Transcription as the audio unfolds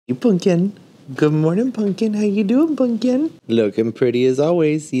Hey, Pumpkin. Good morning, Pumpkin. How you doing, Pumpkin? Looking pretty as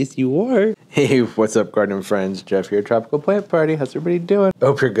always. Yes, you are. Hey, what's up, garden friends? Jeff here, Tropical Plant Party. How's everybody doing?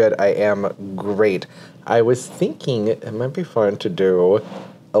 Hope you're good. I am great. I was thinking it might be fun to do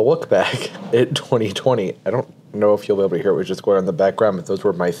a look back at 2020. I don't know if you'll be able to hear it. Was just going on in the background, but those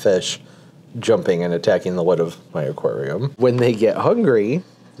were my fish jumping and attacking the lid of my aquarium. When they get hungry,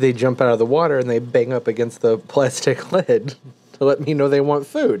 they jump out of the water and they bang up against the plastic lid to let me know they want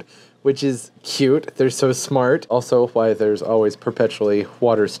food, which is cute. They're so smart. Also, why there's always perpetually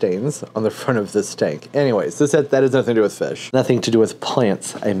water stains on the front of this tank. Anyways, that has nothing to do with fish. Nothing to do with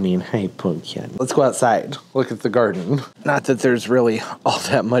plants. I mean, hey, Pumpkin. Let's go outside. Look at the garden. Not that there's really all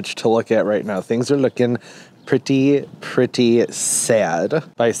that much to look at right now. Things are looking pretty sad.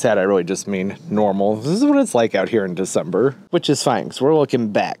 By sad, I really just mean normal. This is what it's like out here in December, which is fine because we're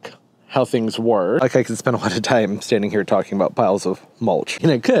looking back how things were. Like, I could spend a lot of time standing here talking about piles of mulch. And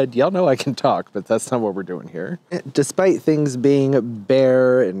I could. Y'all know I can talk, but that's not what we're doing here. Despite things being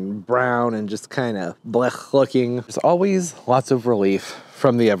bare and brown and just kind of blech looking, there's always lots of relief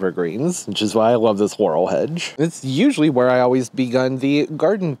from the evergreens, which is why I love this laurel hedge. It's usually where I always begun the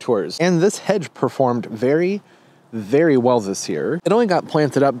garden tours. And this hedge performed very well this year. It only got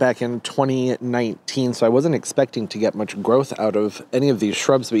planted up back in 2019, so I wasn't expecting to get much growth out of any of these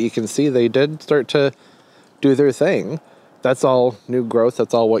shrubs, but you can see they did start to do their thing. That's all new growth.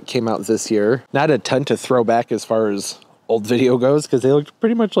 That's all what came out this year. Not a ton to throw back as far as old video goes, because they looked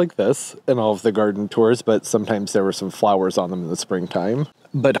pretty much like this in all of the garden tours, but sometimes there were some flowers on them in the springtime.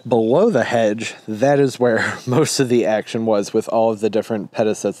 But below the hedge, that is where most of the action was with all of the different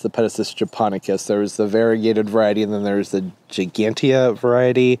Petasites, the Petasites japonicus. There was the variegated variety, and then there's the gigantea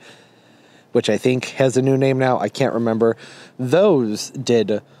variety, which I think has a new name now. I can't remember. Those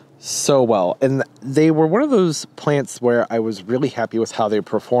did so well, and they were one of those plants where I was really happy with how they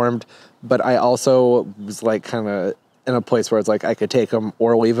performed, but I also was like kind of in a place where it's like I could take them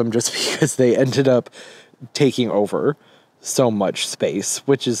or leave them just because they ended up taking over so much space,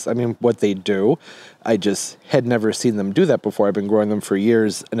 which is, I mean, what they do. I just had never seen them do that before. I've been growing them for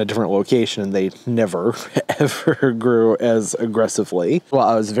years in a different location, and they never, ever grew as aggressively. Well,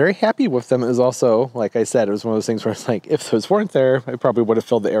 I was very happy with them. It was also, like I said, it was one of those things where it's like, if those weren't there, I probably would have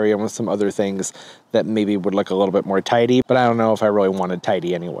filled the area with some other things that maybe would look a little bit more tidy, but I don't know if I really wanted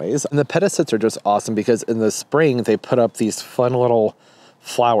tidy anyways. And the Petasites are just awesome because in the spring, they put up these fun little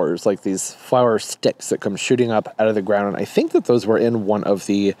flowers, like these flower sticks that come shooting up out of the ground. And I think that those were in one of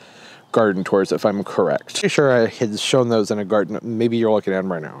the garden tours, if I'm correct. Pretty sure I had shown those in a garden. Maybe you're looking at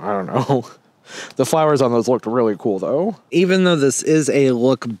them right now. I don't know. The flowers on those looked really cool, though. Even though this is a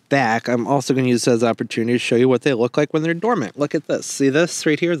look back, I'm also going to use this as an opportunity to show you what they look like when they're dormant. Look at this. See this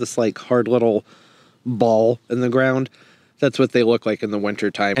right here? This like hard little ball in the ground? That's what they look like in the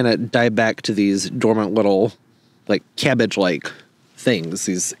wintertime. And it died back to these dormant little like cabbage-like things,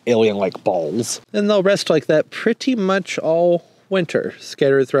 these alien-like balls. And they'll rest like that pretty much all winter,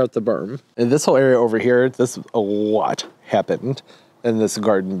 scattered throughout the burm. In this whole area over here, a lot happened in this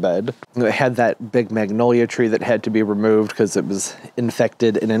garden bed. It had that big magnolia tree that had to be removed because it was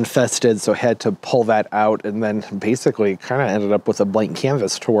infected and infested, so I had to pull that out, and then basically kind of ended up with a blank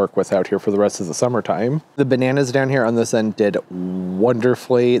canvas to work with out here for the rest of the summertime. The bananas down here on this end did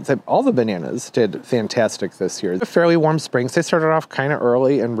wonderfully. All the bananas did fantastic this year. A fairly warm springs. They started off kind of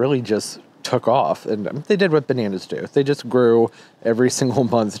early and really just took off, and they did what bananas do. They just grew every single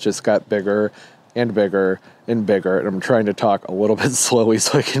month, just got bigger and bigger and bigger. And I'm trying to talk a little bit slowly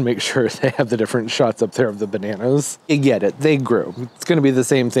so I can make sure they have the different shots up there of the bananas. You get it. They grew. It's going to be the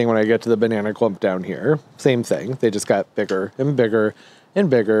same thing when I get to the banana clump down here. Same thing. They just got bigger and bigger and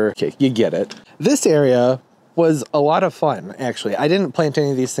bigger. Okay, you get it. This area was a lot of fun, actually. I didn't plant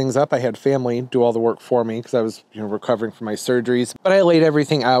any of these things up. I had family do all the work for me because I was, recovering from my surgeries. But I laid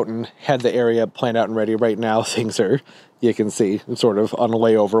everything out and had the area planned out and ready. Right now, things are, you can see, sort of on a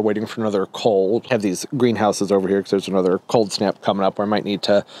layover, waiting for another cold. I have these greenhouses over here because there's another cold snap coming up where I might need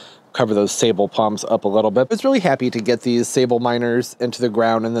to cover those sable palms up a little bit. I was really happy to get these sable minors into the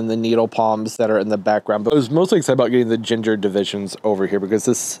ground and then the needle palms that are in the background. But I was mostly excited about getting the ginger divisions over here because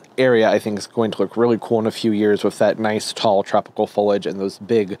this area I think is going to look really cool in a few years with that nice tall tropical foliage and those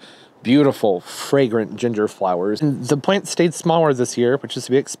big beautiful, fragrant ginger flowers. And the plant stayed smaller this year, which is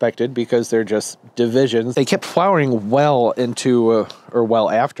to be expected because they're just divisions. They kept flowering well into, or well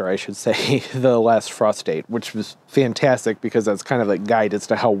after, I should say, the last frost date, which was fantastic because that's kind of a guide as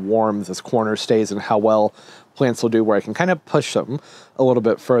to how warm this corner stays and how well plants will do, where I can kind of push them a little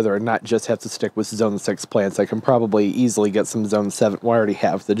bit further and not just have to stick with zone 6 plants. I can probably easily get some zone 7. Well, I already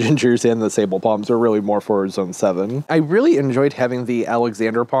have the gingers and the sable palms are really more for zone 7. I really enjoyed having the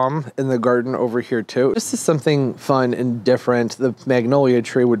Alexander palm in the garden over here too. This is something fun and different. The magnolia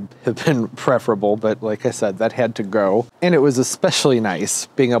tree would have been preferable, but like I said, that had to go. And it was especially nice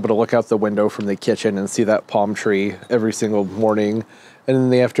being able to look out the window from the kitchen and see that palm tree every single morning. And in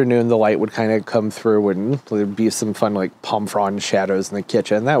the afternoon, the light would kind of come through and there'd be some fun like palm frond shadows in the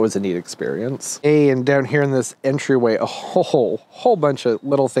kitchen. That was a neat experience. Hey, and down here in this entryway, a whole bunch of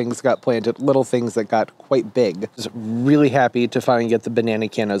little things got planted, little things that got quite big. Just really happy to finally get the banana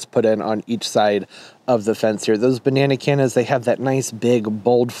cannas put in on each side of the fence here. Those banana cannas, they have that nice big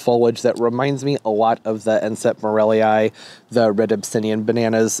bold foliage that reminds me a lot of the Enset morellii, the red Abyssinian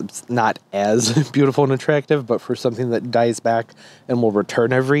bananas. It's not as beautiful and attractive, but for something that dies back and will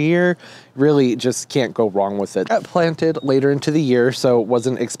return every year, really just can't go wrong with it. Got planted later into the year, so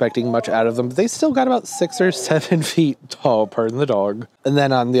wasn't expecting much out of them, but they still got about 6 or 7 feet tall, pardon the dog. And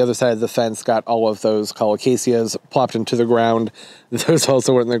then on the other side of the fence, got all of those colocasias plopped into the ground. Those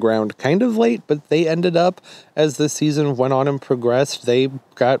also went in the ground kind of late, but they ended up, as the season went on and progressed, they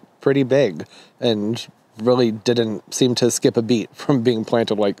got pretty big and really didn't seem to skip a beat from being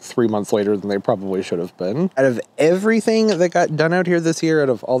planted like 3 months later than they probably should have been. Out of everything that got done out here this year, out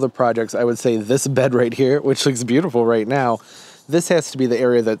of all the projects, I would say this bed right here, which looks beautiful right now, this has to be the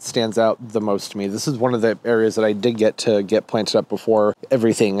area that stands out the most to me. This is one of the areas that I did get to get planted up before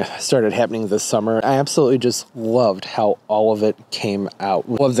everything started happening this summer. I absolutely just loved how all of it came out.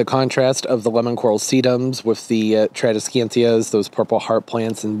 Love the contrast of the lemon coral sedums with the tradescantias, those purple heart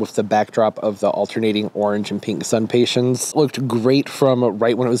plants, and with the backdrop of the alternating orange and pink sunpatiens. Looked great from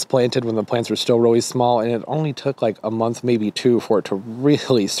right when it was planted, when the plants were still really small, and it only took like a month, maybe 2, for it to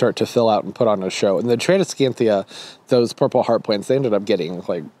really start to fill out and put on a show. And the tradescantia, those purple heart plants, they ended up getting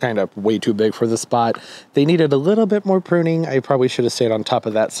like kind of way too big for the spot. They needed a little bit more pruning. I probably should have stayed on top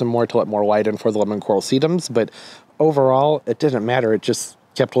of that some more to let more light in for the lemon coral sedums, but overall it didn't matter. It just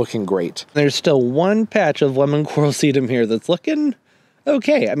kept looking great. There's still one patch of lemon coral sedum here that's looking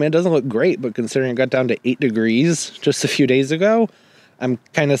okay. I mean, it doesn't look great, but considering it got down to 8 degrees just a few days ago, I'm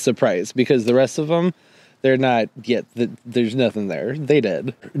kind of surprised, because the rest of them, they're not yet. There's nothing there. They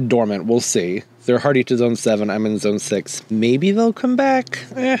did. Dormant. We'll see. They're hardy to zone 7. I'm in zone 6. Maybe they'll come back.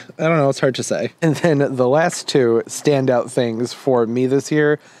 I don't know. It's hard to say. And then the last 2 standout things for me this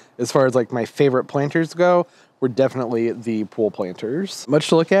year, as far as like my favorite planters go, were definitely the pool planters. Much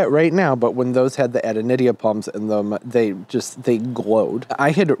to look at right now, but when those had the adonidia palms in them, they glowed. I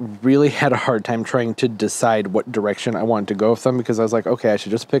had really had a hard time trying to decide what direction I wanted to go with them, because I was like, okay, I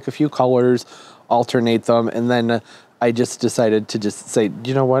should just pick a few colors, alternate them, and then I just decided to just say,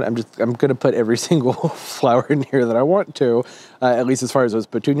 you know what, I'm going to put every single flower in here that I want to, at least as far as those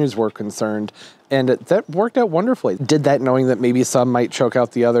petunias were concerned. And that worked out wonderfully. Did that knowing that maybe some might choke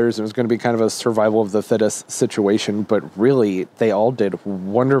out the others. It was going to be kind of a survival of the fittest situation, but really they all did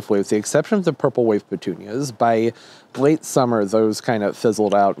wonderfully, with the exception of the purple wave petunias. By late summer, those kind of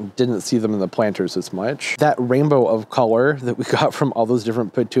fizzled out and didn't see them in the planters as much. That rainbow of color that we got from all those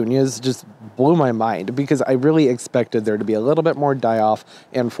different petunias just blew my mind, because I really expected there to be a little bit more die-off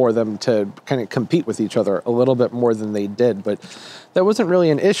and for them to kind of compete with each other a little bit more than they did, but that wasn't really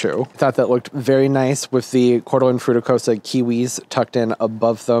an issue. I thought that looked very nice with the cordyline fruticosa kiwis tucked in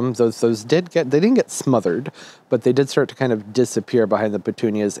above them. Those didn't get smothered, but they did start to kind of disappear behind the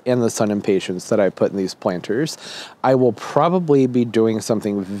petunias and the sun impatiens that I put in these planters. I will probably be doing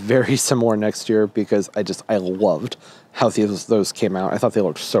something very similar next year, because I loved how those came out. I thought they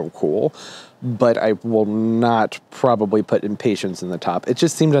looked so cool. But I will not probably put impatiens in the top. It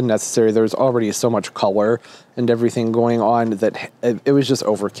just seemed unnecessary. There was already so much color and everything going on that it was just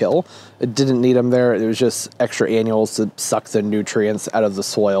overkill. It didn't need them there. It was just extra annuals to suck the nutrients out of the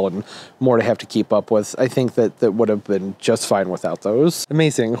soil and more to have to keep up with. I think that would have been just fine without those.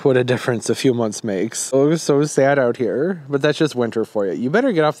 Amazing what a difference a few months makes. Oh, so sad out here, but that's just winter for you. You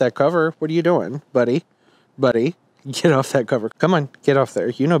better get off that cover. What are you doing, buddy? Get off that cover. Come on, get off there.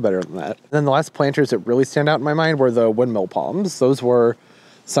 You know better than that. And then the last planters that really stand out in my mind were the windmill palms. Those were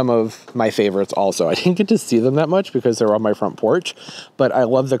some of my favorites also. I didn't get to see them that much because they're on my front porch, but I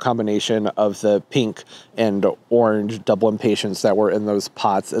love the combination of the pink and orange double impatiens that were in those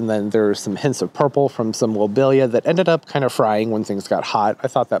pots. And then there's some hints of purple from some lobelia that ended up kind of frying when things got hot. I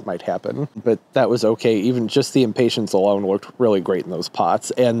thought that might happen, but that was okay. Even just the impatiens alone looked really great in those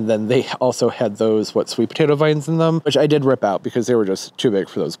pots. And then they also had those, sweet potato vines in them, which I did rip out because they were just too big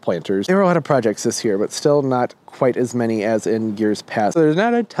for those planters. There were a lot of projects this year, but still not quite as many as in years past. So there's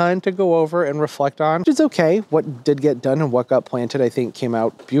not a a ton to go over and reflect on, which is okay. What did get done and what got planted, I think, came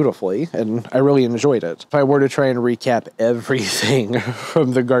out beautifully, and I really enjoyed it. If I were to try and recap everything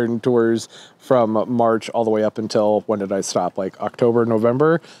from the garden tours from March all the way up until, when did I stop? Like October,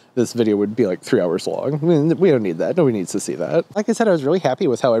 November, this video would be like 3 hours long. I mean, we don't need that. Nobody needs to see that. Like I said, I was really happy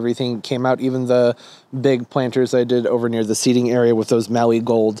with how everything came out. Even the big planters I did over near the seating area with those Maui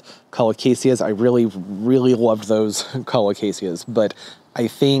Gold colocasias, I really, really loved those colocasias, but I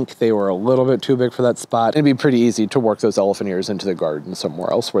think they were a little bit too big for that spot. It'd be pretty easy to work those elephant ears into the garden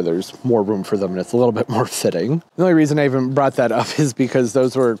somewhere else where there's more room for them and it's a little bit more fitting. The only reason I even brought that up is because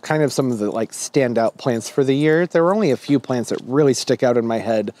those were kind of some of the like standout plants for the year. There were only a few plants that really stick out in my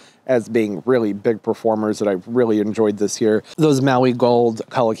head as being really big performers that I really enjoyed this year. Those Maui Gold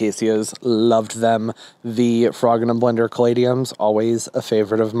colocasias, loved them. The frog in a blender caladiums, always a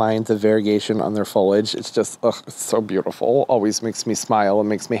favorite of mine. The variegation on their foliage, it's just, it's so beautiful. Always makes me smile and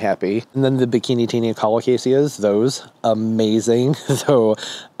makes me happy. And then the bikini tini colocasias, those amazing, though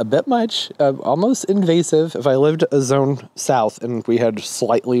a bit much, almost invasive. If I lived a zone south and we had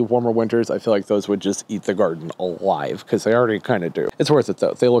slightly warmer winters, I feel like those would just eat the garden alive, because they already kind of do. It's worth it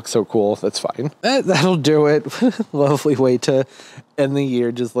though. They look so cool. That's fine. That'll do it. Lovely way to end the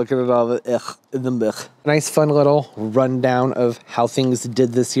year, just looking at all the ugh and the blech. Nice fun little rundown of how things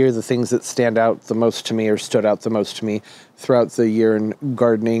did this year, the things that stand out the most to me or stood out the most to me throughout the year in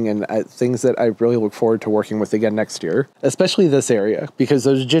gardening, and things that I really look forward to working with again next year, especially this area, because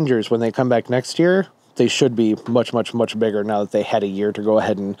those gingers, when they come back next year, they should be much, much, much bigger now that they had a year to go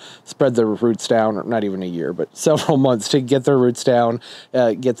ahead and spread their roots down, or not even a year, but several months to get their roots down,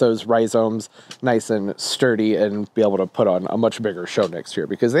 get those rhizomes nice and sturdy, and be able to put on a much bigger show next year,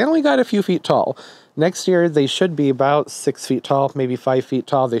 because they only got a few feet tall. Next year, they should be about 6 feet tall, maybe 5 feet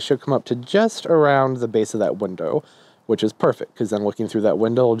tall. They should come up to just around the base of that window, which is perfect, because then looking through that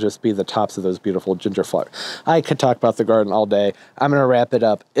window will just be the tops of those beautiful ginger flowers. I could talk about the garden all day. I'm going to wrap it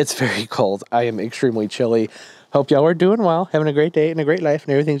up. It's very cold. I am extremely chilly. Hope y'all are doing well, having a great day and a great life,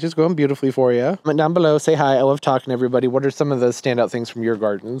 and everything's just going beautifully for you. Comment down below, say hi. I love talking to everybody. What are some of the standout things from your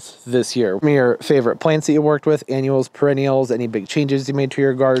gardens this year? Some of your favorite plants that you worked with, annuals, perennials, any big changes you made to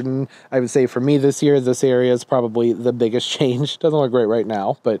your garden? I would say for me this year, this area is probably the biggest change. Doesn't look great right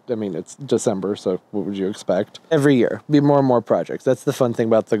now, but I mean, it's December, so what would you expect? Every year, be more and more projects. That's the fun thing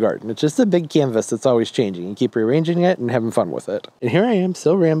about the garden. It's just a big canvas that's always changing. You keep rearranging it and having fun with it. And here I am,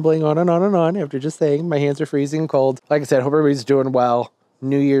 still rambling on and on and on after just saying my hands are freezing cold. Like I said, hope everybody's doing well.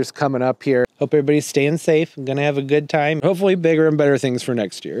 New Year's coming up here. Hope everybody's staying safe. I'm gonna have a good time. Hopefully bigger and better things for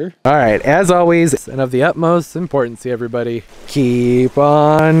next year. All right, as always, and of the utmost importance to everybody, keep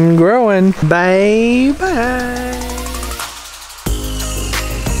on growing. Bye bye.